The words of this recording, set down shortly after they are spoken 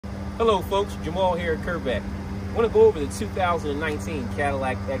Hello folks, Jamal here at Curbeck. I want to go over the 2019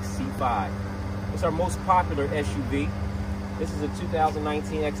 Cadillac XT5. It's our most popular SUV. This is a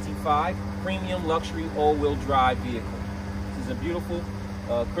 2019 XT5 premium luxury all-wheel drive vehicle. This is a beautiful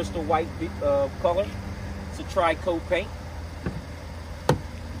crystal white color. It's a tri-coat paint.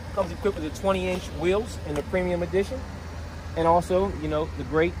 Comes equipped with the 20-inch wheels in the premium edition, and also, you know, the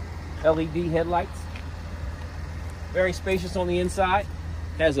great LED headlights. Very spacious on the inside.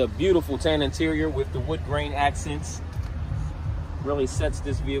 Has a beautiful tan interior with the wood grain accents. Really sets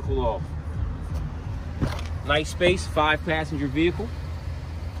this vehicle off. Nice space, 5-passenger vehicle.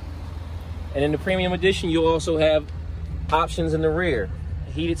 And in the premium edition, you'll also have options in the rear.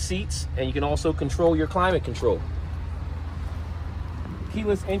 Heated seats, and you can also control your climate control.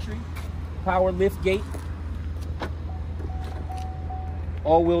 Keyless entry, power lift gate,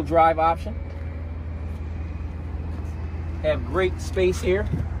 all-wheel drive option. Have great space here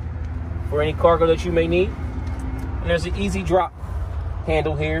for any cargo that you may need. And there's an easy drop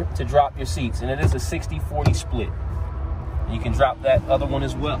handle here to drop your seats. And it is a 60-40 split. And you can drop that other one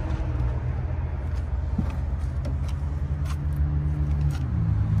as well.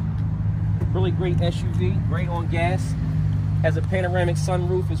 Really great SUV, great on gas. Has a panoramic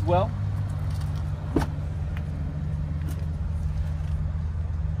sunroof as well.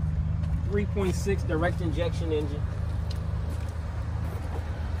 .3.6 direct injection engine.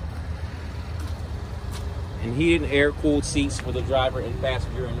 And heated and air-cooled seats for the driver and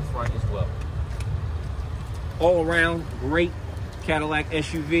passenger in the front as well. All around, great Cadillac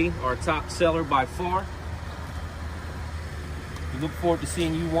SUV, our top seller by far. We look forward to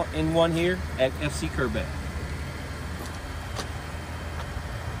seeing you in one here at FC Curbeck.